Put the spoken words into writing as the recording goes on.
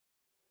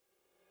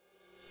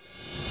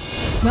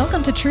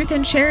Welcome to Truth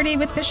and Charity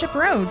with Bishop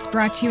Rhodes,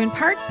 brought to you in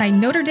part by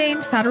Notre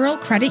Dame Federal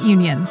Credit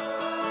Union.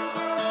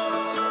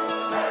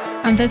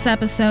 On this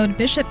episode,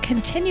 Bishop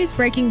continues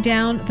breaking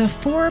down the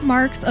 4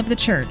 marks of the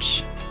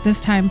Church,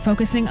 this time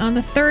focusing on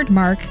the 3rd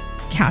mark,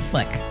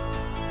 Catholic.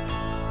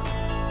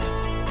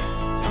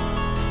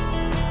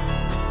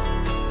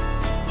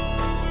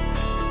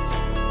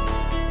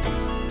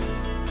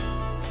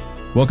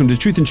 Welcome to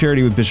Truth and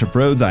Charity with Bishop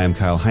Rhodes. I am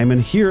Kyle Hyman,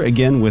 here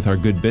again with our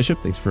good bishop.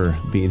 Thanks for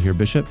being here,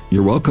 Bishop.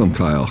 You're welcome,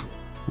 Kyle.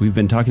 We've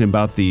been talking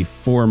about the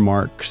 4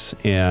 marks,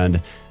 and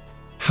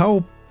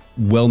how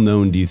well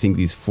known do you think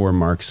these 4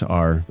 marks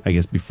are? I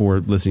guess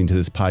before listening to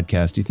this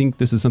podcast, do you think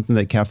this is something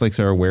that Catholics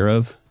are aware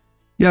of?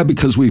 Yeah,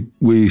 because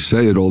we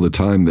say it all the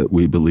time that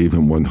we believe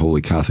in one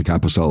holy Catholic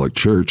Apostolic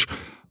Church,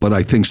 but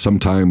I think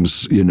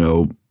sometimes,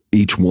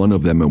 each one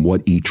of them and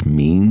what each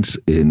means,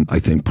 I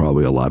think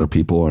probably a lot of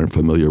people aren't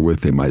familiar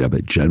with. They might have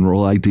a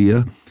general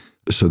idea.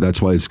 So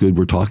that's why it's good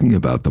we're talking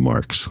about the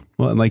marks.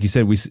 Well, and like you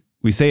said, we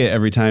say it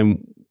every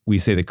time we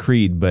say the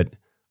creed, but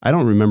I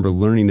don't remember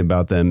learning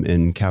about them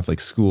in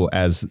Catholic school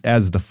as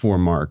the 4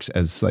 marks,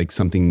 as like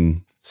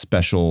something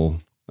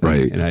special.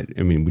 Right. And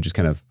I mean, we just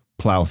kind of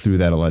plow through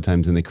that a lot of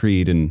times in the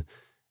creed and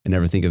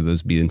never think of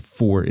those being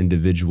 4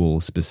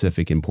 individual,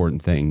 specific,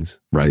 important things.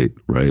 Right.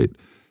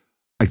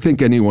 I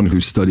think anyone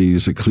who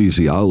studies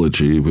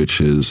ecclesiology,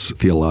 which is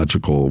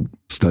theological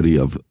study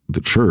of the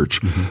church,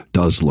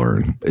 does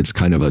learn. It's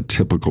kind of a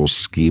typical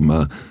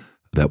schema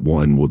that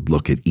one would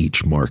look at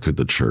each mark of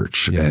the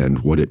church and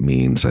what it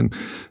means and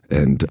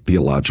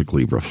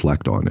theologically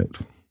reflect on it.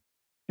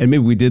 And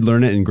maybe we did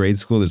learn it in grade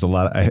school. There's a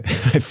lot I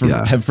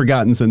have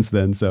forgotten since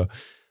then. So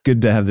good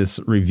to have this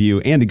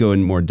review and to go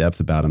in more depth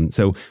about them.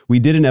 So we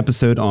did an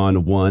episode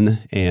on 1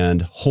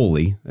 and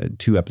Holy,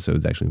 2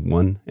 episodes actually,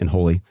 1 and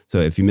Holy. So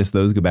if you missed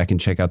those, go back and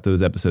check out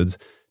those episodes.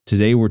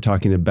 Today we're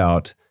talking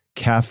about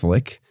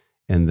Catholic,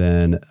 and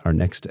then our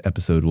next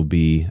episode will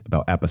be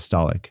about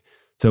Apostolic.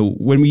 So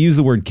when we use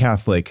the word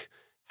Catholic,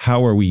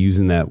 how are we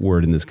using that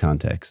word in this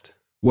context?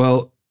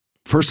 Well,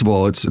 first of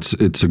all,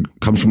 it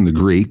comes from the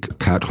Greek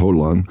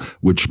katholon,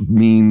 which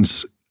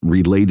means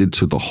related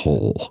to the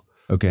whole,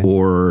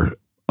 or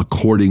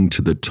according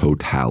to the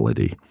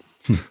totality.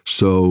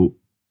 So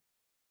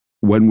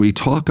when we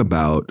talk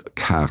about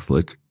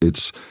Catholic,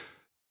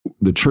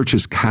 the church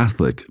is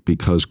Catholic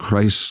because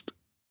Christ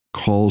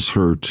calls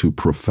her to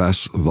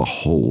profess the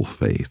whole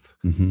faith,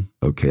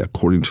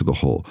 according to the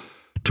whole,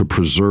 to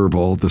preserve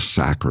all the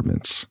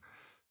sacraments,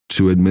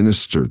 to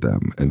administer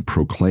them and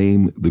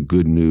proclaim the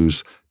good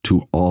news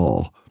to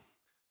all.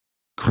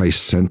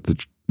 Christ sent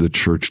the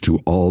church to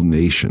all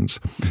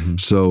nations.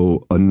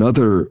 So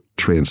another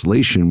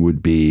translation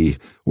would be,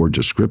 or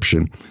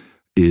description,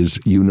 is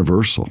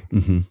universal.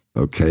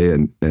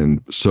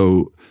 And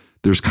so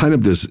there's kind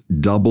of this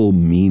double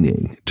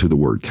meaning to the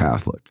word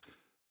Catholic,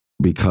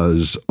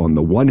 because on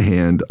the one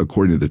hand,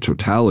 according to the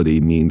totality,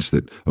 means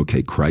that,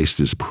 Christ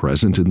is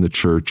present in the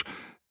church,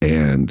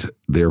 and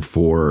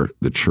therefore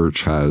the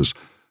church has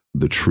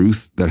the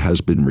truth that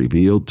has been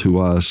revealed to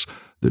us.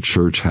 The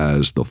church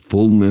has the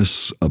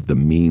fullness of the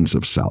means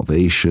of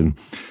salvation.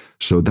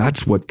 So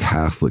that's what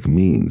Catholic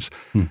means.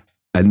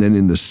 And then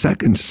in the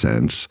second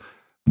sense,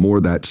 more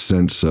that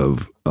sense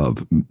of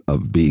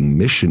being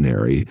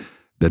missionary,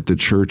 that the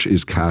church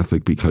is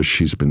Catholic because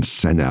she's been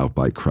sent out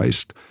by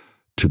Christ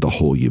to the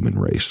whole human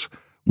race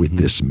with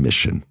this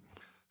mission.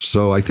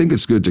 So I think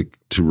it's good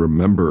to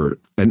remember,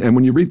 and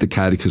when you read the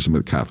Catechism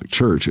of the Catholic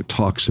Church, it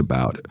talks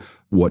about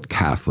what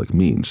Catholic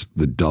means,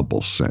 the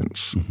double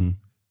sense.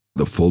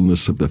 The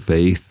fullness of the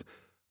faith,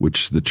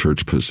 which the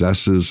church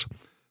possesses,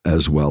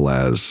 as well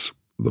as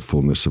the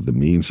fullness of the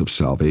means of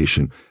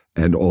salvation,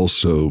 and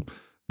also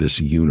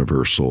this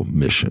universal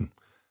mission.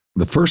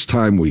 The first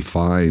time we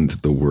find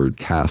the word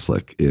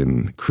Catholic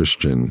in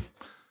Christian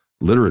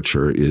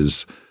literature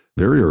is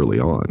very early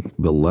on,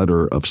 the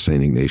letter of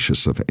St.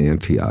 Ignatius of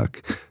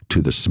Antioch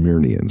to the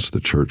Smyrnians, the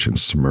church in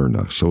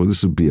Smyrna. So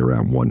this would be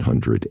around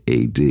 100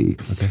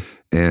 AD.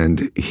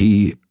 And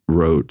he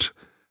wrote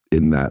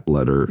in that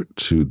letter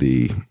to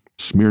the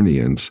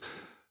Smyrnians,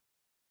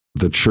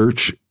 the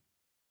church,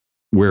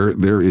 where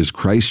there is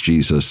Christ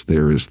Jesus,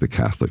 there is the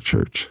Catholic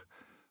Church.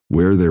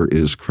 Where there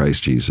is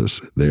Christ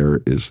Jesus,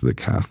 there is the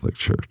Catholic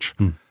Church.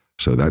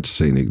 So that's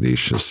St.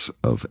 Ignatius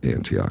of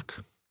Antioch.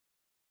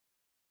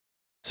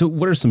 So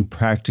what are some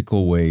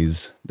practical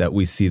ways that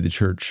we see the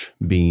church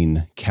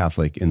being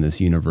Catholic in this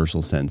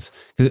universal sense?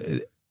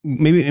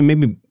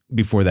 Maybe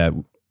before that,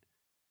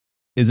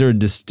 is there a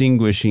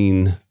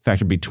distinguishing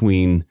factor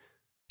between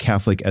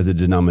Catholic as a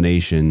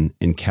denomination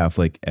and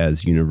Catholic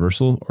as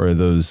universal, or are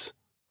those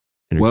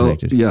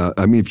interconnected? Well, yeah.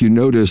 I mean, if you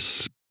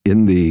notice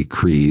in the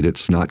creed,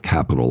 it's not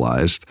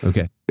capitalized.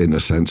 In a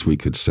sense, we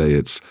could say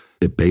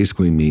it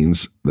basically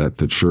means that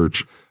the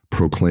church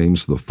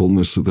proclaims the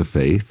fullness of the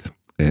faith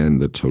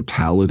and the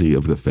totality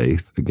of the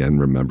faith. Again,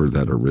 remember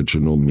that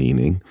original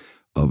meaning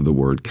of the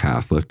word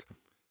Catholic.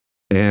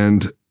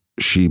 And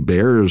she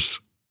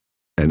bears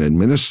and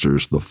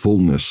administers the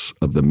fullness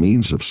of the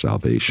means of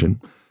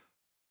salvation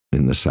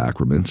in the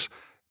sacraments,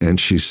 and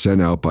she's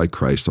sent out by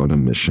Christ on a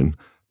mission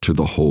to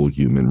the whole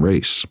human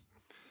race.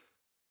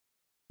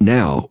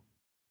 Now,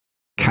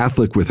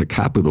 Catholic with a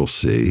capital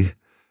C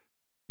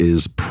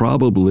is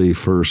probably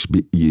first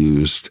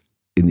used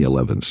in the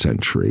 11th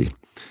century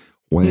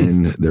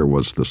when there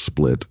was the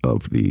split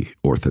of the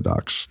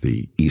Orthodox,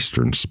 the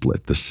Eastern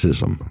split, the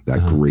schism,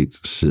 that great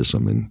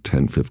schism in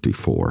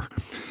 1054.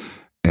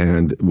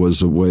 And it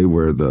was a way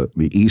where the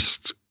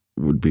East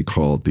would be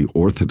called the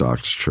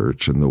Orthodox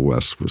Church and the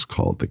West was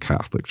called the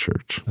Catholic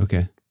Church.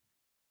 Okay.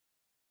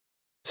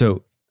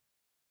 So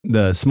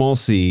the small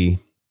c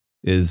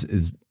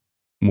is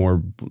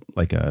more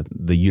like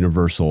the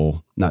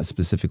universal, not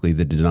specifically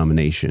the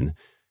denomination.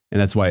 And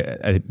that's why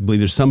I believe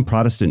there's some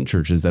Protestant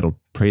churches that'll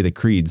pray the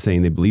creed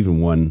saying they believe in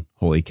one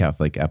Holy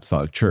Catholic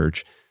Apostolic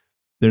Church.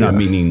 They're not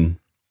meaning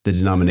the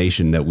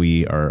denomination that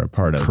we are a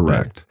part of.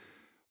 Correct.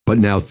 But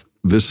now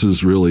this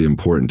is really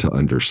important to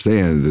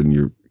understand, and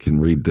you can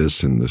read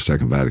this in the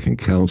Second Vatican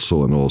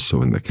Council and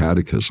also in the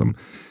Catechism.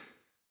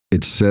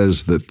 It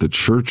says that the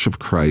Church of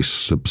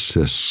Christ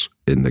subsists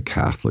in the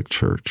Catholic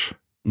Church.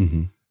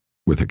 Mm-hmm.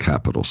 With a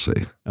capital C.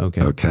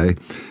 Okay.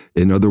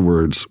 In other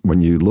words,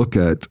 when you look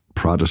at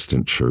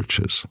Protestant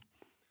churches,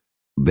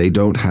 they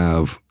don't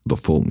have the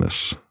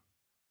fullness,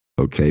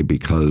 okay,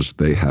 because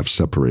they're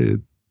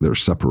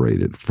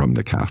separated from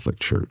the Catholic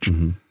Church.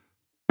 Mm-hmm.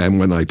 And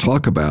when I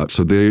talk about,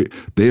 so they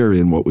are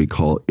in what we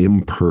call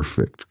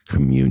imperfect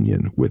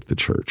communion with the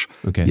church.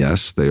 Okay.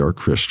 Yes, they are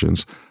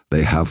Christians.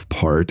 They have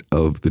part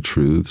of the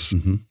truths,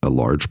 a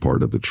large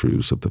part of the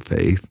truths of the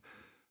faith.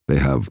 They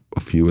have a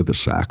few of the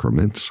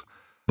sacraments,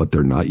 but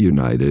they're not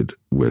united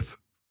with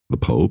the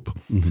Pope,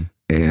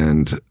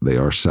 and they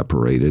are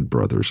separated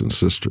brothers and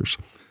sisters.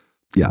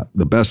 Yeah,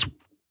 the best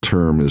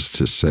term is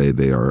to say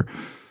they are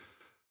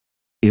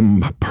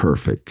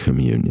imperfect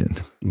communion.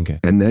 Okay.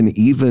 And then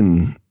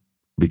even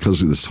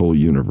because of this whole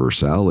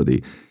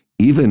universality,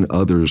 even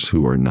others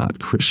who are not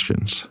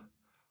Christians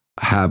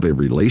have a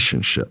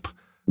relationship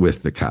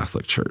with the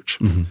Catholic Church.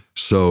 Mm-hmm.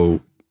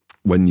 So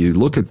when you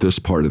look at this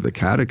part of the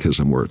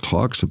Catechism where it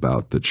talks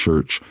about the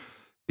Church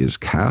is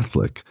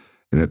Catholic,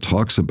 and it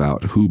talks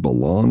about who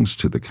belongs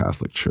to the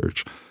Catholic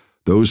Church,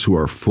 those who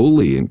are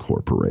fully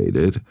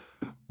incorporated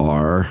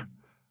are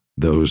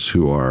those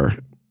who are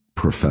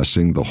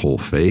professing the whole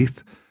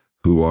faith,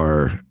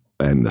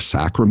 and the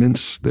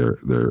sacraments,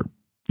 they're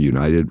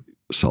united,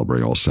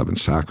 celebrating all 7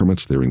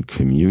 sacraments. They're in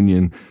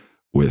communion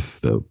with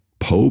the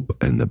Pope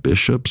and the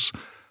bishops.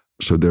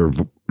 So they're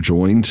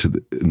joined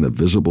in the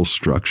visible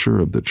structure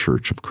of the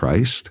Church of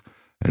Christ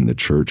and the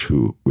church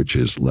which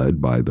is led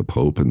by the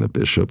Pope and the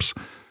bishops.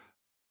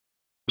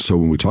 So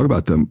when we talk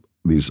about them,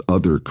 these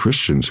other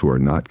Christians who are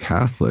not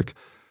Catholic,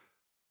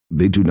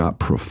 they do not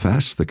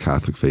profess the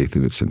Catholic faith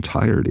in its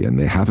entirety, and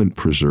they haven't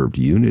preserved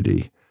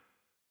unity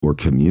or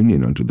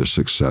communion under the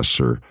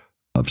successor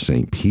of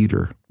St.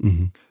 Peter.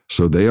 Mm-hmm.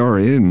 So they are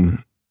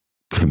in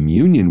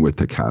communion with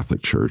the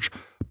Catholic Church,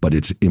 but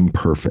it's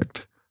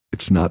imperfect.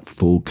 It's not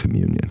full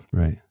communion.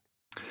 Right.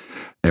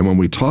 And when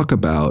we talk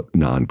about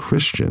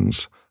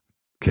non-Christians,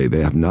 okay,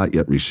 they have not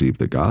yet received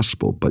the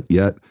gospel, but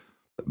yet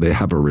they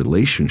have a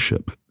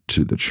relationship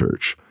to the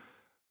church.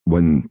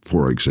 When,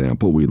 for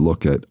example, we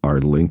look at our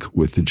link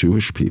with the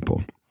Jewish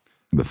people,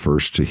 the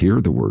first to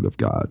hear the word of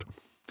God.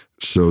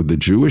 So the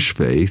Jewish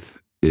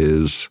faith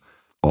is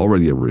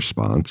already a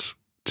response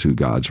to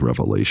God's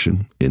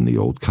revelation in the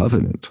Old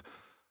Covenant.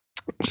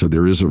 So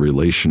there is a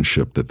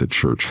relationship that the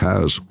church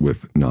has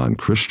with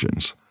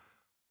non-Christians.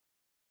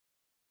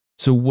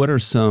 So what are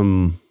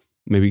some,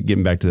 maybe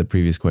getting back to the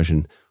previous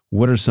question,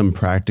 what are some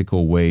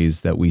practical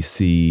ways that we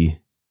see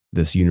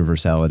this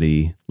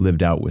universality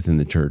lived out within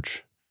the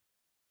church?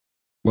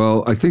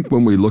 Well, I think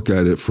when we look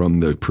at it from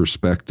the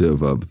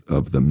perspective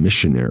of the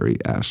missionary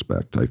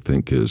aspect, I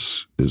think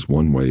is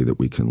one way that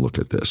we can look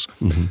at this,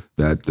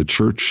 that the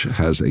church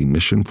has a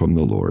mission from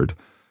the Lord,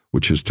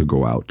 which is to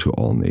go out to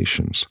all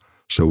nations.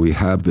 So we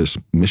have this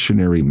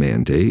missionary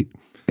mandate,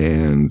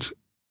 and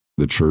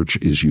the church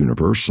is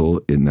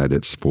universal in that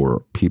it's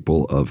for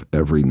people of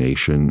every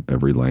nation,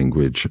 every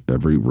language,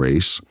 every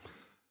race.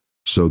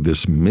 So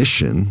this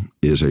mission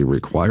is a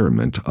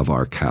requirement of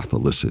our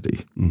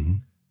Catholicity,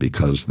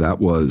 because that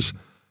was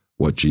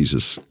what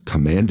Jesus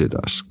commanded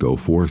us, go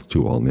forth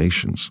to all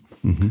nations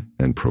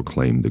and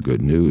proclaim the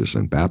good news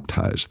and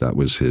baptize. That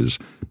was his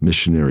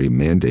missionary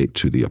mandate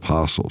to the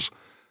apostles.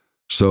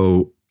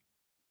 So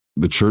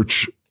the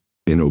church,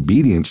 in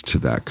obedience to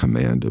that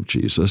command of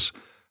Jesus,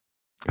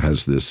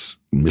 has this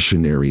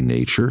missionary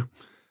nature,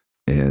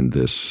 and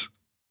this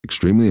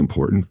extremely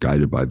important,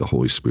 guided by the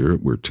Holy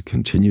Spirit, we're to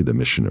continue the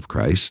mission of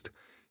Christ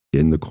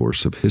in the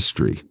course of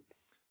history.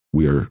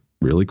 We are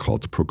really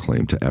called to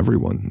proclaim to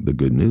everyone the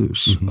good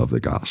news of the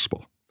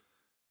gospel.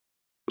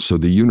 So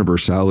the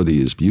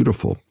universality is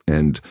beautiful.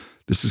 And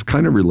this is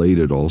kind of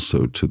related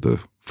also to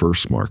the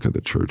first mark of the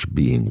church,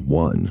 being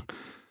one,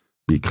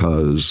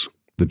 because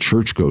the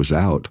church goes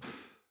out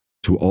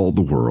to all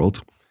the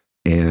world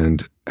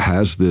and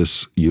has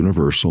this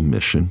universal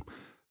mission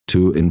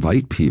to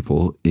invite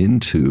people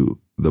into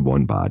the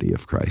one body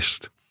of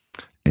Christ.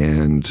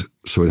 And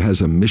so it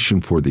has a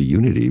mission for the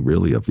unity,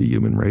 really, of the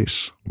human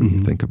race, when you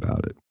think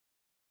about it.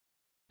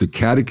 The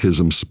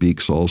Catechism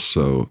speaks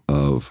also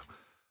of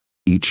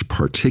each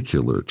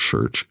particular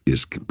church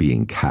is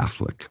being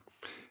Catholic.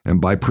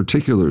 And by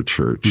particular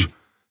church,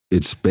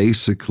 it's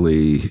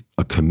basically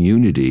a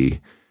community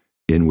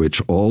in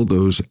which all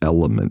those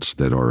elements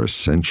that are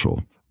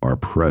essential are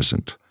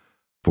present.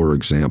 For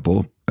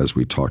example, as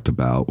we talked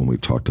about when we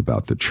talked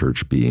about the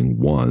church being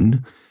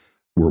one,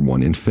 we're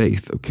one in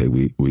faith. Okay,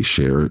 we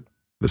share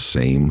the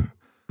same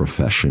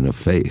profession of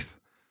faith.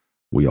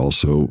 We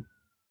also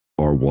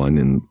are one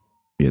in,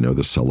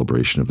 the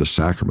celebration of the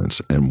sacraments,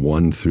 and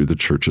one through the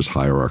church's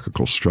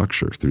hierarchical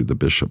structure, through the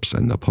bishops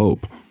and the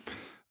Pope.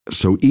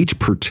 So each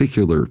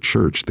particular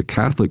church, the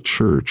Catholic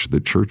Church, the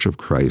Church of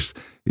Christ,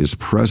 is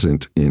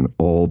present in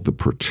all the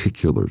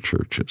particular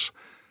churches.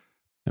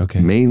 Okay.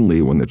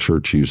 Mainly when the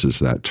church uses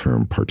that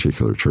term,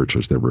 particular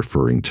churches, they're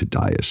referring to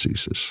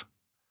dioceses.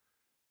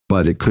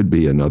 But it could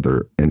be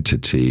another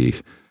entity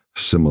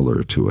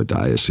similar to a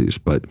diocese,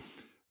 but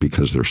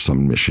because there's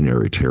some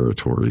missionary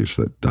territories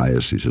that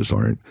dioceses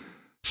aren't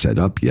set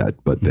up yet,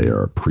 but they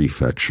are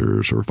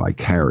prefectures or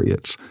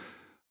vicariates.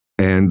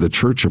 And the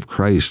Church of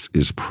Christ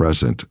is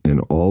present in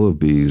all of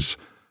these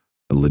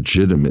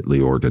legitimately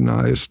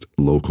organized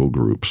local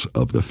groups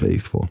of the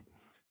faithful.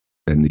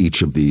 And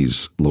each of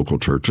these local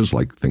churches,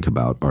 like think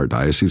about our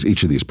diocese,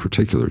 each of these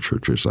particular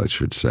churches, I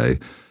should say,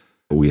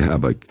 we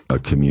have a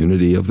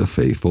community of the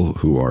faithful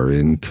who are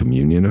in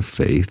communion of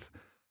faith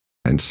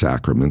and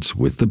sacraments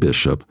with the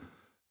bishop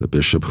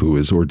who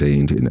is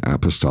ordained in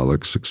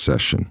apostolic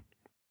succession.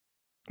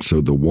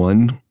 So the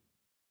one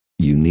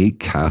unique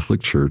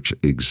Catholic Church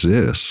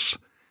exists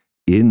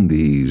in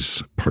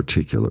these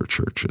particular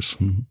churches.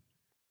 Mm-hmm.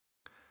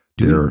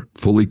 They're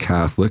fully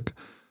Catholic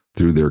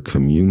through their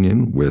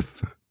communion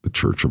with the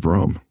Church of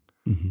Rome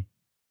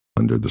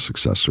under the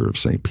successor of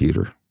St.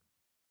 Peter.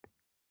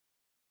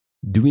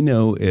 Do we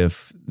know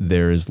if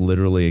there is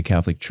literally a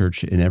Catholic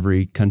Church in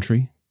every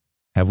country?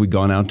 Have we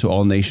gone out to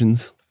all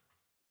nations?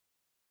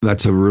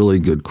 That's a really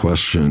good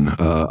question.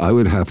 I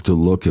would have to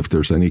look if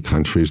there's any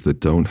countries that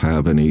don't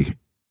have any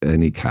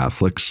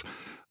Catholics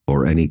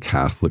or any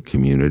Catholic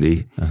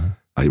community.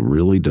 I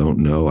really don't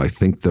know. I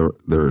think there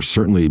are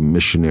certainly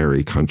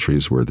missionary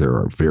countries where there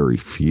are very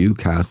few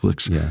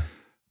Catholics,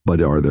 but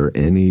are there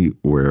any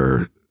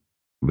where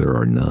there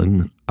are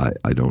none?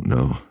 I don't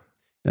know.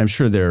 I'm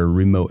sure there are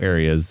remote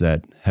areas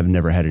that have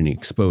never had any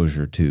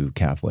exposure to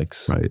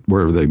Catholics. Right,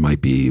 where they might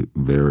be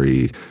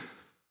very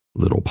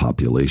little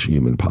population,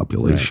 human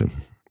population.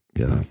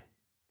 Right. Yeah.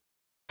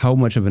 How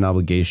much of an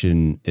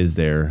obligation is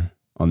there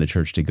on the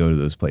church to go to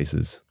those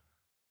places?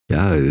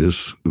 Yeah, it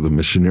is the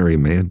missionary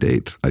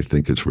mandate. I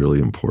think it's really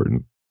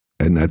important.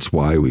 And that's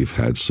why we've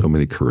had so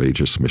many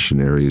courageous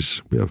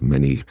missionaries. We have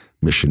many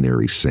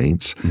missionary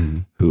saints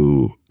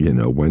who,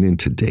 went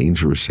into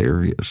dangerous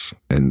areas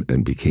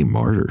and became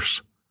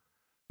martyrs.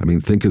 I mean,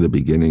 think of the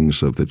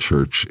beginnings of the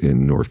church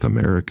in North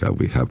America.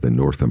 We have the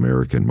North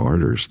American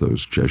martyrs,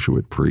 those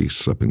Jesuit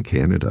priests up in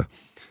Canada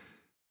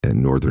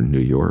and northern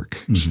New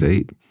York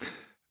state,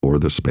 or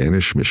the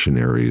Spanish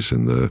missionaries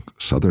in the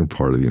southern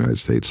part of the United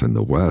States and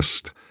the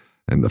West,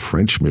 and the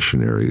French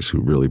missionaries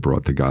who really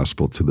brought the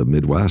gospel to the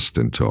Midwest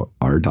and to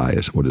our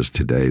diocese, what is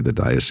today the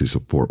Diocese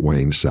of Fort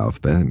Wayne,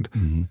 South Bend.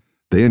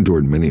 They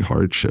endured many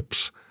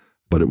hardships,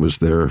 but it was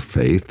their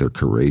faith, their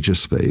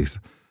courageous faith,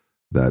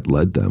 that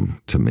led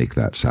them to make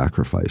that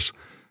sacrifice.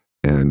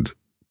 And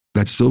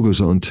that still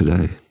goes on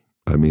today.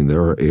 I mean,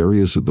 there are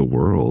areas of the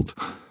world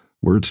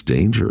where it's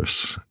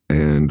dangerous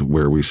and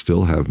where we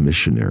still have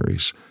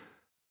missionaries.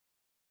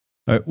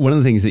 One of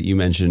the things that you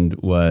mentioned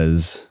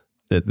was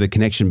the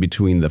connection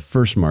between the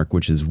first mark,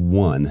 which is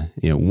one,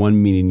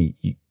 one meaning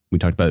we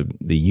talked about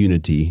the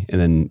unity, and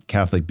then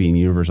Catholic being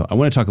universal. I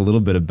want to talk a little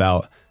bit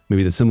about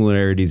maybe the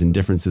similarities and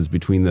differences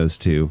between those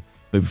two.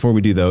 But before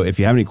we do, though, if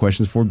you have any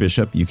questions for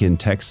Bishop, you can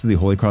text the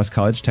Holy Cross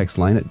College text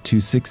line at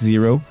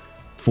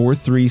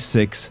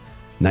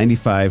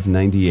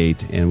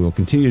 260-436-9598. And we'll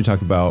continue to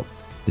talk about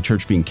the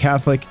church being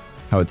Catholic,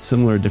 how it's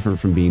similar or different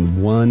from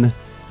being one,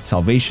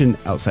 salvation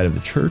outside of the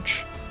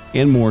church,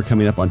 and more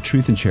coming up on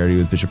Truth and Charity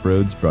with Bishop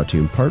Rhoades, brought to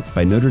you in part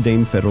by Notre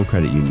Dame Federal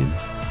Credit Union.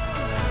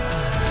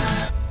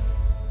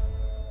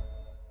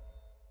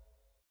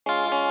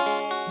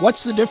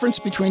 What's the difference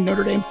between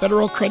Notre Dame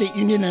Federal Credit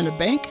Union and a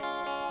bank?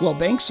 Well,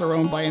 banks are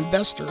owned by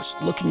investors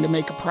looking to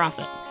make a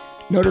profit.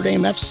 Notre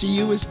Dame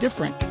FCU is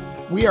different.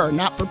 We are a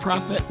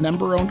not-for-profit,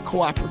 member-owned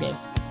cooperative.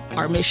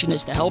 Our mission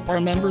is to help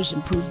our members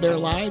improve their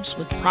lives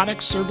with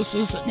products,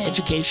 services, and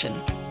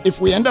education.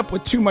 If we end up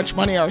with too much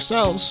money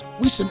ourselves,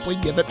 we simply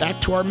give it back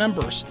to our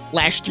members.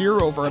 Last year,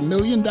 over $1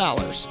 million.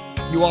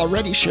 You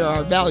already share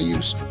our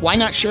values. Why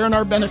not share in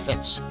our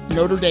benefits?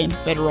 Notre Dame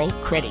Federal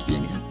Credit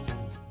Union.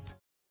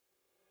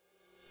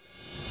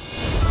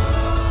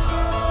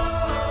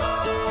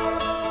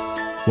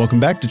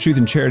 Welcome back to Truth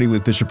and Charity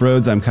with Bishop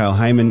Rhoades. I'm Kyle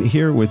Hyman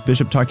here with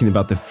Bishop talking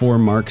about the four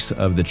marks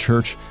of the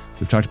church.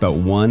 We've talked about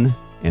one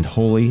and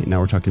holy, and now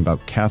we're talking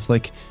about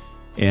Catholic.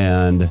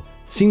 And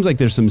seems like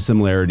there's some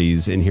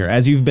similarities in here.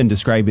 As you've been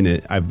describing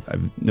it,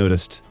 I've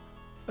noticed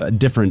a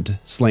different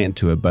slant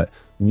to it. But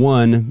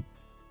one,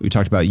 we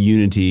talked about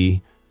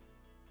unity,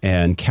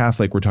 and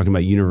Catholic, we're talking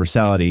about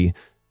universality.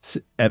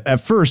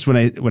 At first, when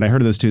I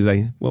heard of those two, I was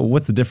like, well,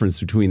 what's the difference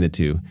between the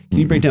two? Can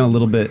you break down a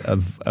little bit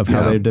of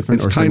how they're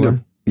different or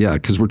similar?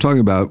 Because we're talking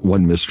about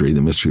one mystery,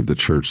 the mystery of the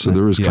church. So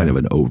there is kind of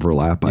an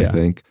overlap, I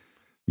think.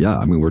 Yeah,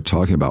 I mean, we're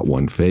talking about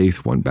one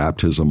faith, one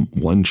baptism,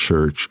 one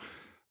church,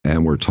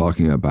 and we're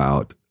talking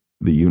about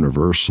the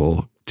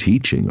universal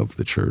teaching of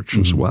the church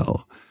as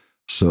well.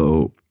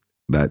 So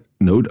that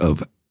note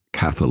of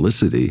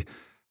Catholicity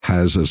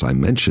has, as I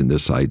mentioned,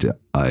 this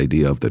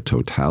idea of the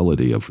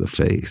totality of the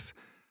faith.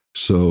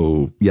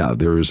 So, yeah,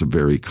 there is a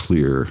very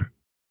clear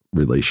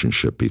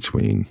relationship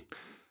between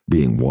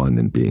being one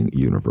and being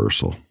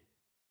universal.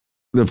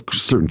 There are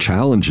certain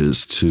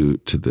challenges to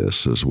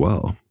this as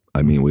well.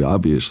 I mean, we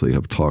obviously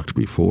have talked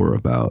before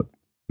about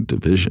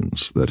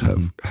divisions that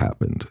have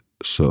happened.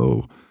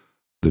 So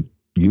the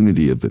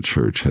unity of the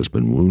church has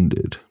been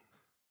wounded.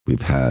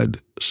 We've had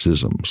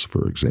schisms,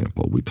 for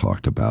example, we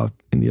talked about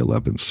in the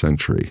 11th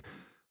century,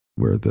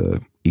 where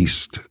the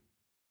East,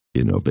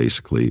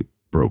 basically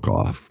broke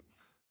off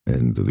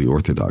and the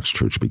Orthodox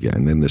Church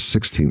began. In the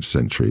 16th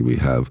century, we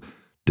have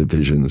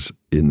divisions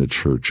in the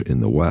church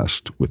in the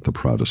West with the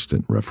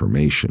Protestant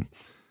Reformation.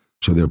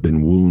 So there have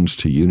been wounds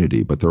to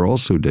unity, but there are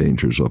also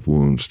dangers of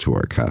wounds to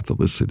our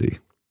Catholicity,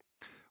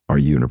 our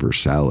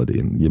universality.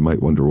 And you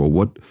might wonder, well,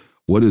 what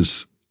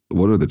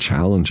are the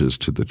challenges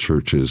to the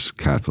church's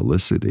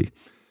Catholicity?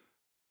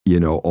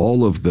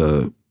 All of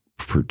the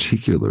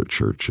particular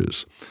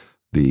churches,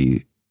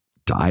 the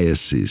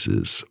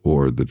dioceses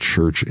or the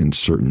church in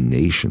certain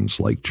nations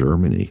like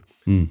Germany,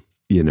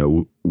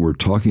 we're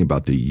talking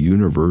about the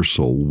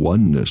universal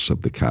oneness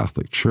of the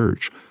Catholic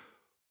Church.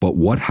 But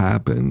what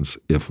happens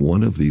if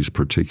one of these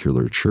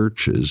particular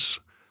churches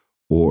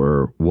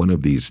or one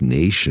of these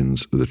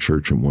nations, the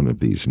church in one of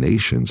these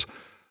nations,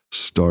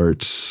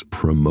 starts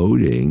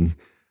promoting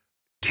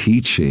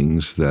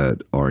teachings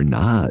that are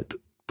not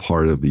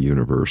part of the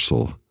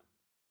universal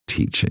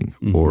teaching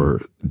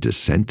or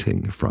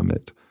dissenting from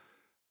it?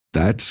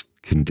 That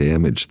can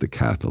damage the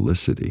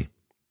Catholicity.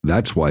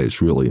 That's why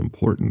it's really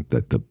important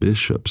that the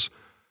bishops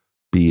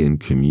be in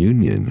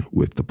communion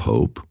with the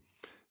Pope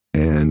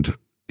and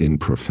in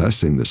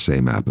professing the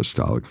same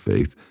apostolic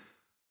faith,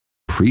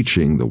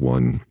 preaching the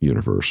one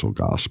universal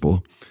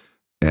gospel,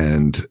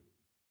 and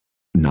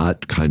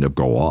not kind of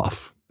go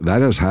off.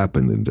 That has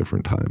happened in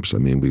different times. I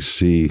mean, we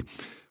see,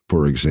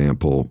 for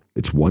example,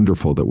 it's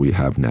wonderful that we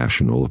have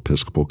national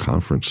Episcopal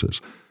conferences,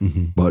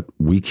 but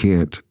we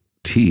can't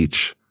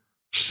teach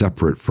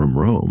separate from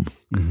Rome,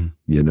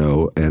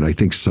 and I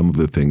think some of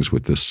the things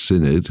with the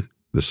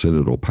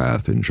synodal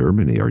path in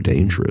Germany are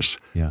dangerous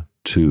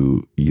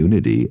to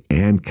unity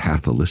and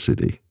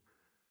Catholicity.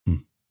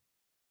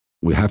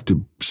 We have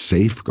to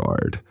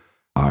safeguard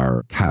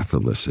our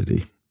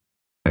Catholicity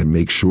and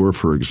make sure,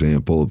 for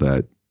example,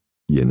 that,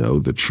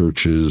 the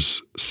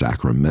church's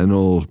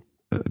sacramental,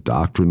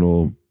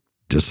 doctrinal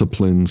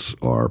disciplines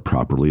are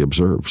properly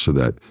observed so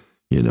that,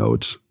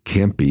 it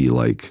can't be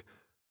like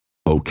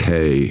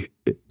okay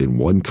in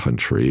one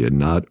country and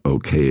not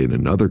okay in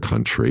another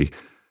country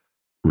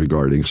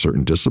regarding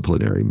certain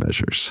disciplinary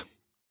measures.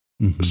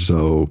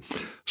 So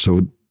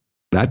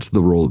that's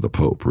the role of the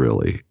Pope,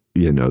 really,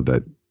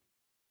 that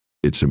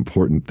it's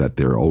important that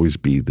there always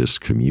be this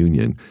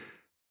communion.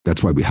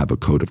 That's why we have a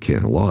code of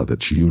canon law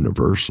that's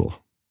universal.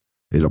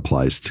 It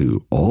applies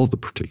to all the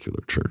particular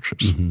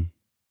churches.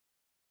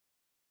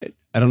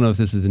 I don't know if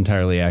this is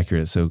entirely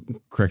accurate, so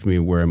correct me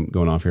where I'm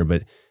going off here,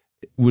 but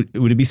would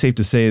it be safe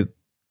to say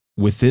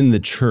within the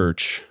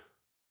church,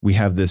 we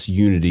have this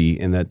unity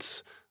and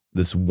that's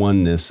this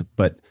oneness,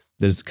 but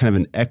there's kind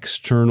of an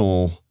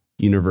external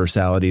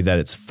universality that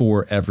it's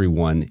for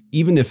everyone,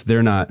 even if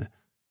they're not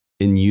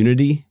in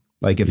unity.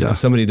 Like if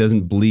somebody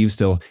doesn't believe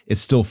still,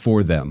 it's still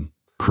for them.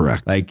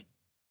 Correct. Like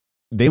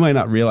they might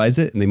not realize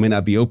it and they might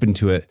not be open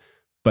to it,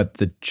 but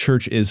the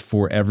church is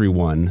for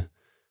everyone.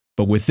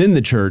 But within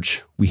the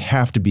church, we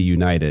have to be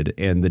united,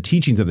 and the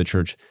teachings of the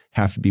church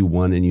have to be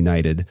one and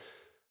united.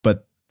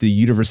 But the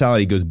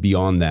universality goes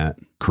beyond that.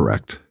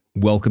 Correct.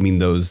 Welcoming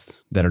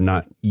those that are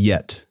not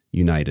yet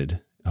united.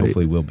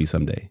 Hopefully will be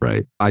someday.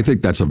 Right. I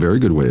think that's a very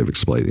good way of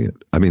explaining it.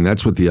 I mean,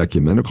 that's what the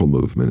ecumenical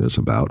movement is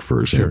about, for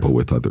example,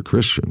 with other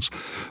Christians.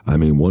 I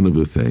mean, one of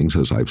the things,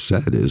 as I've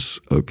said, is,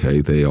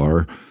 okay, they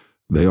are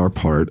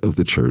part of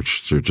the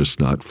church. They're just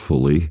not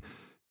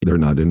they're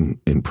not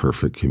in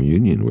perfect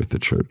communion with the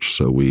church.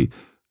 So we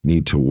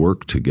need to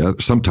work together,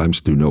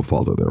 sometimes through no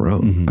fault of their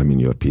own. I mean,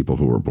 you have people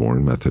who were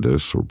born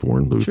Methodists or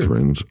born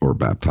Lutherans or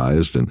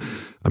baptized, and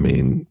I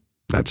mean,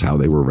 that's how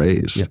they were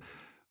raised. Yeah.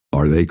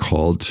 Are they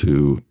called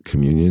to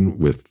communion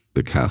with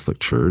the Catholic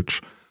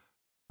Church?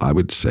 I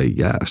would say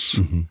yes,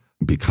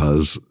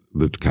 because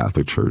the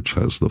Catholic Church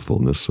has the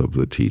fullness of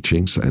the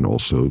teachings and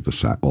also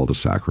all the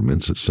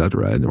sacraments, et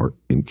cetera, and are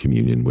in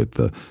communion with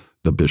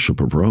the Bishop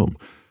of Rome.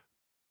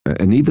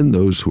 And even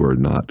those who are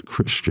not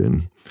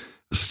Christian,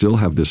 still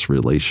have this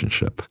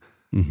relationship.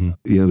 Mm-hmm.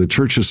 The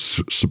church is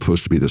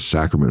supposed to be the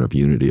sacrament of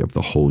unity of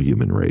the whole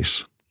human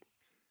race.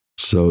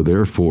 So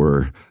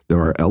therefore, there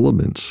are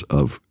elements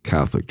of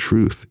Catholic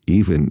truth,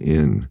 even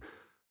in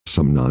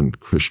some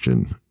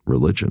non-Christian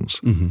religions.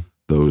 Mm-hmm.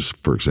 Those,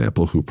 for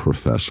example, who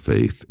profess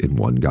faith in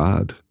one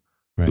God,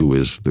 right, who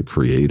is the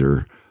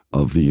creator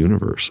of the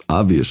universe.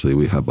 Obviously,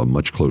 we have a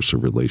much closer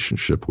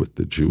relationship with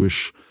the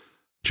Jewish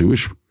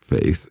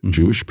faith, mm-hmm,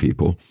 Jewish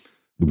people.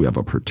 We have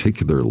a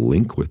particular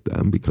link with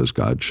them because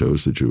God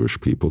chose the Jewish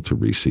people to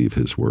receive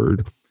his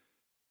word.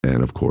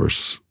 And of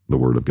course, the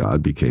word of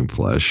God became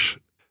flesh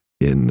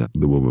in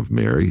the womb of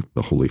Mary,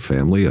 the Holy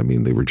Family. I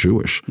mean, they were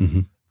Jewish.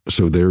 Mm-hmm.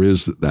 So there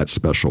is that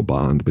special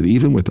bond. But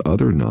even with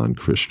other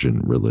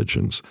non-Christian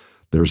religions,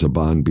 there's a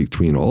bond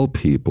between all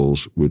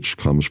peoples, which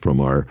comes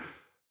from our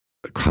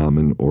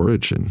common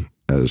origin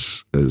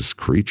as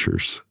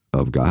creatures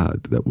of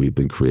God, that we've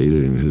been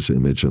created in his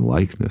image and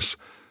likeness.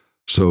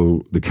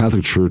 So the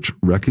Catholic Church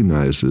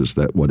recognizes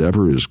that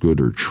whatever is good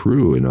or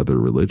true in other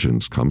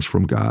religions comes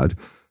from God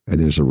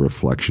and is a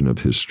reflection of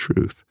his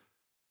truth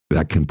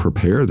that can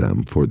prepare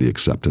them for the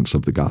acceptance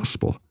of the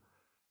gospel.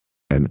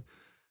 And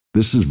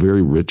this is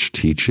very rich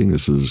teaching.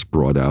 This is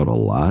brought out a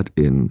lot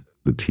in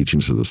the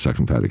teachings of the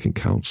Second Vatican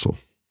Council.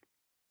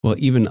 Well,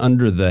 even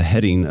under the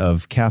heading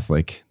of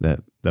Catholic,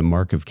 the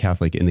mark of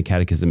Catholic in the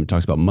Catechism, it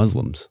talks about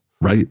Muslims.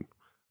 Right.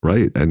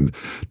 And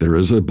there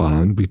is a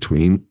bond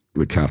between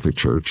the Catholic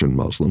Church and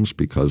Muslims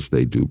because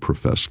they do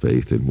profess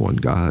faith in one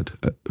God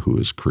who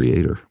is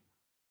creator.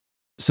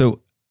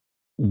 So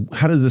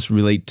how does this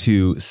relate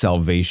to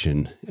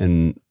salvation?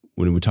 And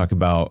when we talk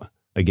about,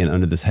 again,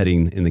 under this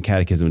heading in the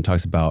Catechism, it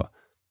talks about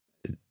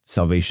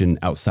salvation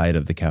outside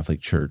of the Catholic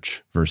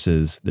Church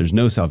versus there's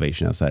no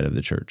salvation outside of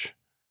the Church.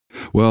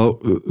 Well,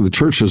 the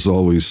Church has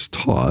always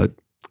taught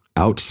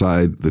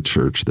outside the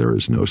Church there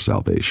is no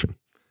salvation.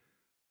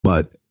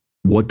 But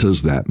what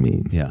does that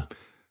mean? Yeah.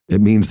 It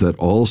means that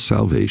all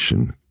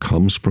salvation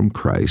comes from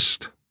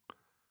Christ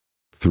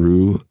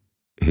through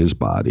his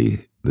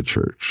body, the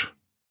Church.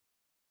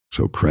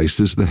 So Christ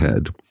is the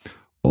head.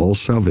 All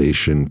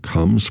salvation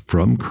comes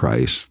from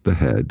Christ, the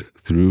head,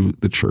 through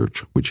the Church,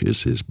 which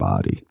is his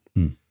body.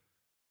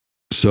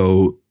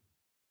 So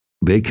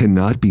they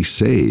cannot be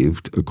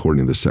saved,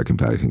 according to the Second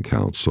Vatican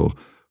Council,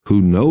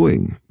 who,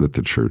 knowing that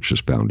the Church is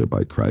founded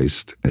by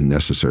Christ and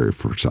necessary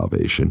for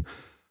salvation,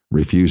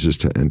 refuses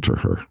to enter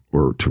her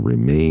or to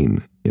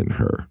remain in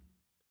her.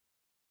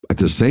 At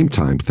the same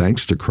time,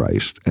 thanks to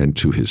Christ and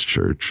to his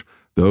Church,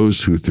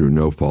 those who through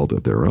no fault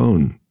of their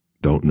own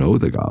don't know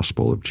the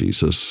gospel of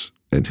Jesus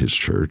and his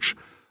Church,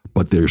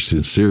 but they're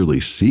sincerely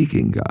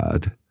seeking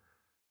God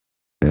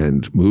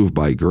and moved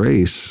by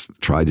grace,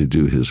 try to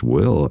do his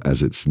will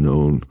as it's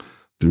known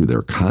through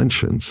their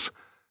conscience,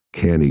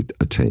 can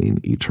attain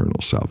eternal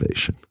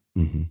salvation.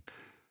 Mm-hmm.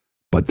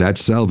 But that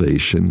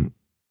salvation,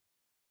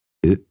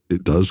 it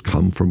does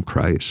come from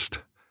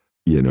Christ,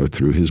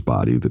 through his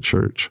body, the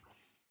Church,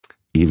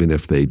 even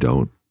if they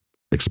don't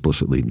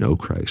explicitly know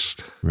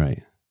Christ,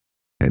 right,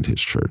 and his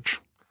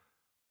Church.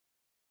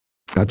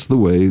 That's the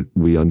way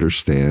we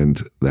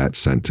understand that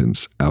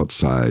sentence.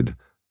 Outside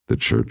the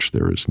Church,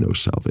 there is no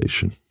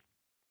salvation.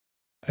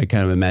 I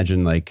kind of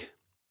imagine like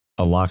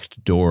a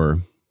locked door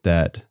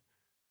that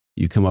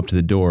you come up to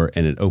the door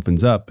and it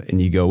opens up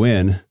and you go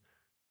in.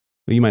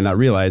 Well, you might not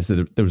realize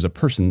that there was a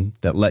person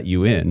that let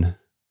you in.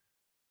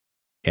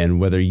 And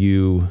whether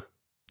you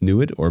knew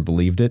it or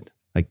believed it,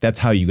 like that's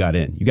how you got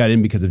in. You got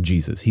in because of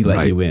Jesus. He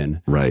let you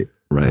in. Right.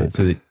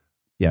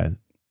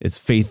 It's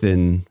faith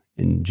in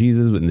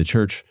Jesus, in the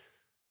Church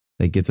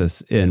that gets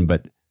us in.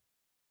 But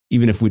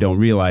even if we don't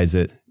realize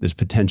it, there's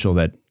potential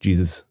that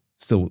Jesus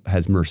still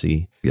has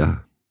mercy. Yeah,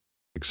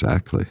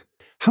 exactly.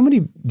 How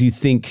many do you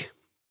think,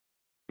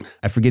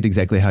 I forget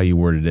exactly how you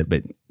worded it,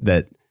 but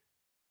that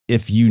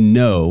if you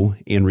know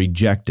and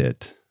reject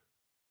it,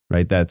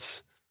 right,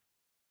 that's,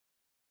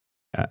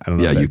 I don't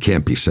know. Yeah, you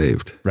can't be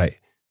saved. Right.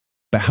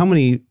 But how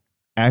many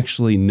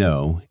actually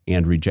know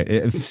and reject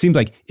it? It seems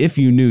like if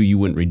you knew, you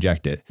wouldn't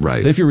reject it.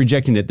 Right. So if you're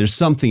rejecting it, there's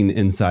something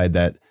inside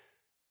that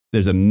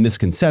there's a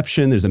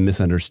misconception, there's a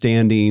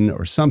misunderstanding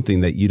or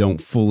something that you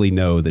don't fully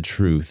know the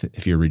truth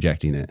if you're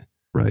rejecting it.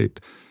 Right.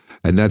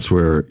 And that's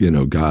where,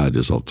 God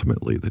is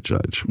ultimately the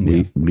judge.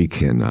 Yeah. We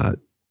cannot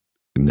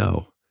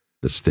know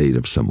the state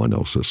of someone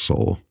else's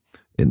soul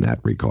in that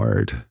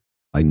regard.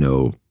 I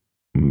know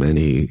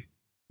many,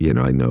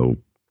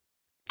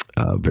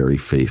 very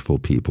faithful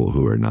people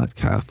who are not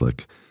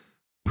Catholic,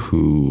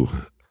 who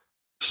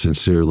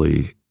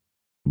sincerely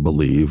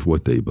believe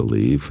what they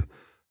believe,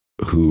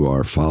 who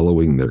are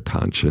following their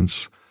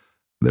conscience.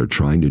 They're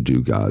trying to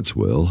do God's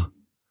will.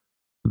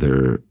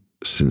 They're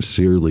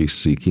sincerely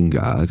seeking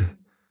God.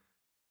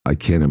 I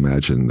can't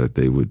imagine that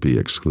they would be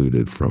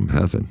excluded from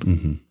heaven,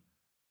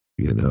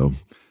 mm-hmm.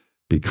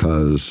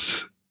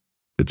 Because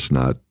it's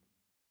not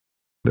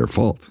their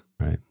fault.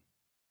 Right.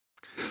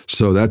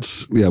 So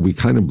we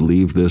kind of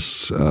leave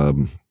this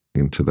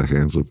into the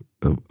hands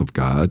of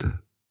God,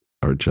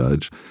 our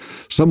judge.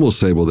 Some will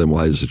say, well, then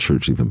why does the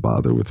Church even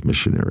bother with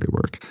missionary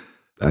work?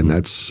 And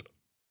that's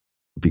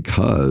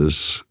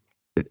because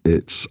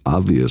it's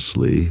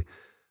obviously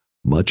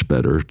much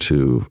better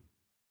to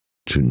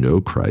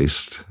know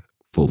Christ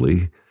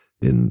fully,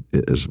 in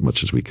as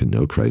much as we can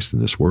know Christ in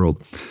this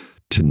world,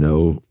 to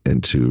know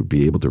and to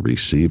be able to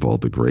receive all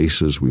the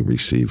graces we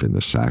receive in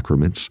the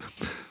sacraments.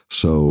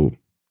 So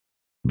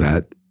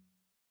that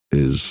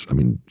is,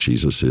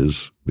 Jesus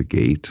is the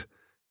gate.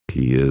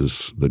 He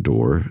is the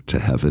door to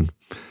heaven.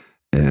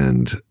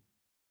 And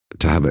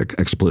to have an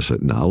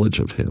explicit knowledge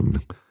of him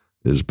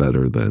is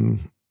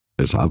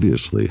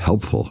obviously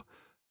helpful,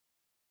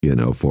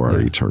 for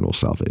our eternal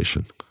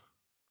salvation.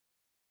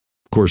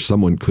 Of course,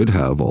 someone could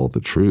have all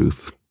the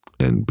truth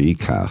and be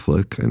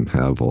Catholic and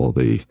have all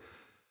the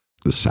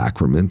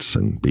sacraments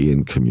and be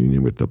in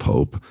communion with the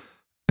Pope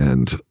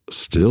and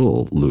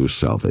still lose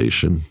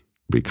salvation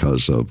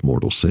because of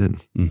mortal sin.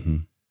 Mm-hmm.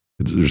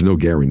 There's no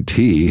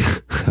guarantee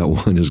that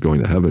one is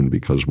going to heaven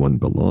because one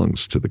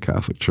belongs to the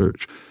Catholic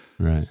Church.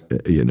 Right.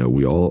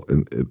 We all,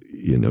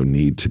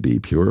 need to be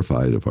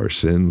purified of our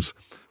sins.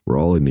 We're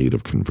all in need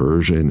of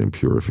conversion and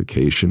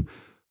purification.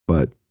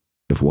 But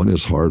if one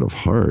is hard of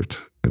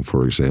heart and,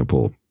 for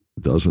example,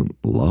 doesn't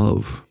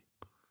love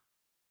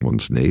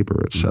one's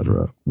neighbor,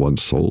 etc.,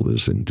 one's soul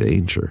is in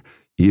danger,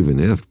 even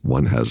if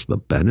one has the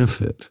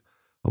benefit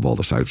of all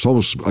the sides. It's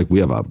almost like we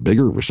have a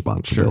bigger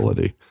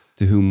responsibility. Sure.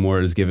 To whom more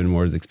is given,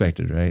 more is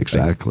expected, right?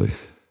 Exactly.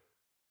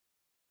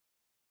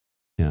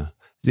 Yeah.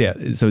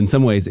 So in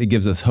some ways, it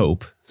gives us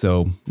hope.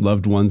 So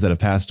loved ones that have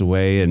passed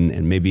away,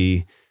 and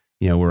maybe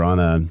we're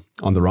on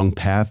the wrong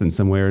path in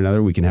some way or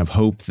another, we can have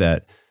hope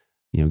that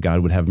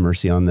God would have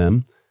mercy on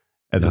them.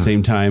 At the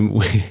same time,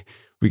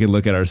 we can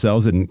look at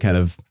ourselves and kind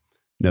of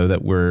know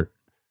that we're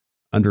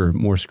under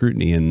more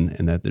scrutiny and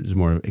that there's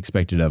more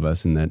expected of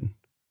us, and that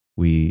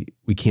we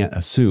can't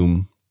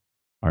assume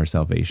our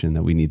salvation,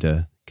 that we need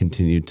to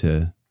continue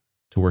to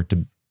work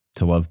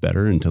to love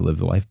better and to live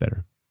the life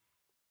better.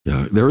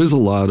 Yeah, there is a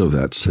lot of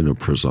that sin of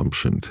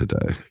presumption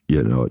today.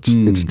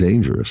 It's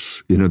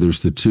dangerous.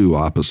 There's the two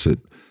opposite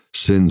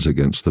sins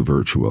against the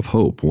virtue of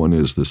hope. One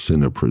is the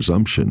sin of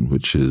presumption,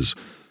 which is,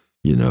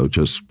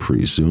 just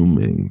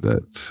presuming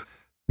that,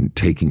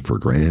 taking for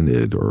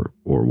granted or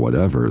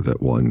whatever,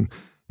 that one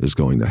is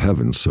going to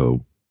heaven.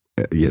 So,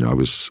 I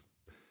was,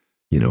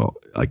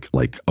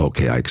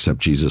 okay, I accept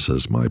Jesus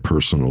as my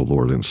personal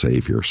Lord and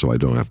Savior, so I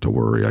don't have to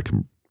worry. I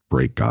can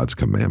break God's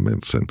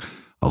commandments and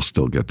I'll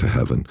still get to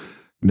heaven.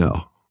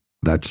 No,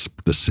 that's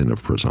the sin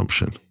of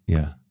presumption.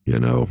 Yeah.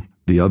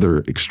 The other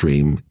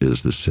extreme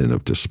is the sin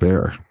of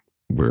despair,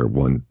 where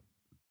one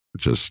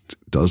just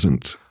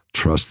doesn't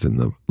trust in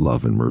the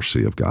love and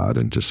mercy of God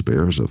and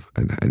despairs of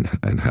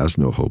and has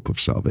no hope of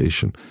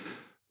salvation.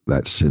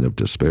 That sin of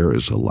despair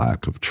is a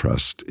lack of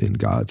trust in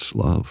God's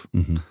love.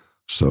 Mm-hmm.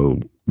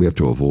 So we have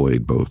to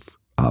avoid both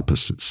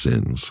opposite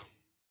sins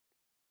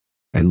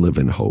and live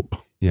in hope.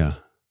 Yeah.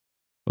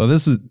 Well,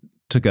 this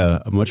took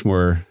a much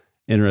more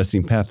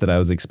interesting path that I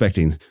was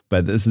expecting,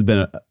 but this has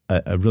been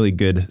a really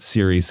good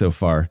series so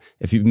far.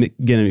 If you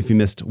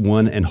missed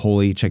 1 and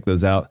Holy, check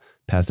those out.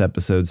 Past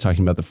episodes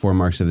talking about the 4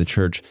 marks of the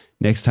church.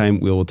 Next time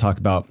we will talk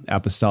about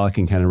apostolic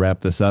and kind of wrap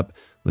this up.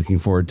 Looking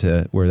forward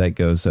to where that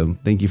goes. So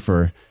thank you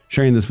for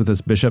sharing this with us,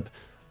 Bishop.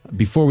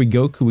 Before we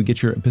go, could we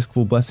get your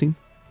Episcopal blessing?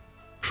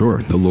 Sure.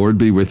 The Lord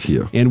be with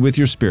you. And with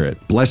your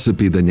spirit. Blessed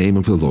be the name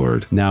of the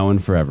Lord. Now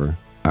and forever.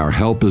 Our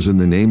help is in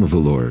the name of the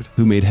Lord,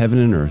 who made heaven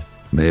and earth.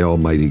 May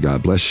Almighty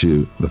God bless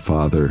you, the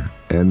Father,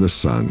 and the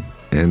Son,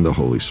 and the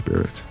Holy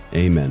Spirit.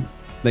 Amen.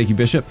 Thank you,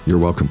 Bishop. You're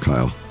welcome,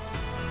 Kyle.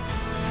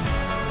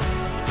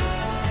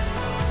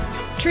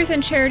 Truth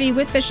and Charity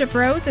with Bishop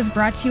Rhoades is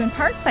brought to you in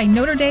part by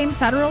Notre Dame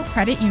Federal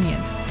Credit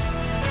Union.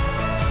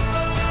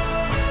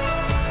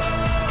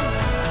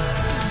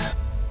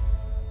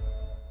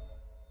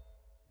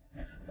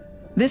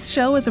 This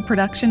show is a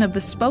production of the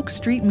Spoke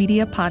Street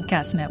Media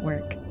Podcast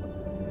Network.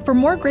 For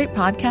more great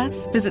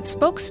podcasts, visit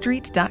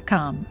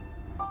spokestreet.com.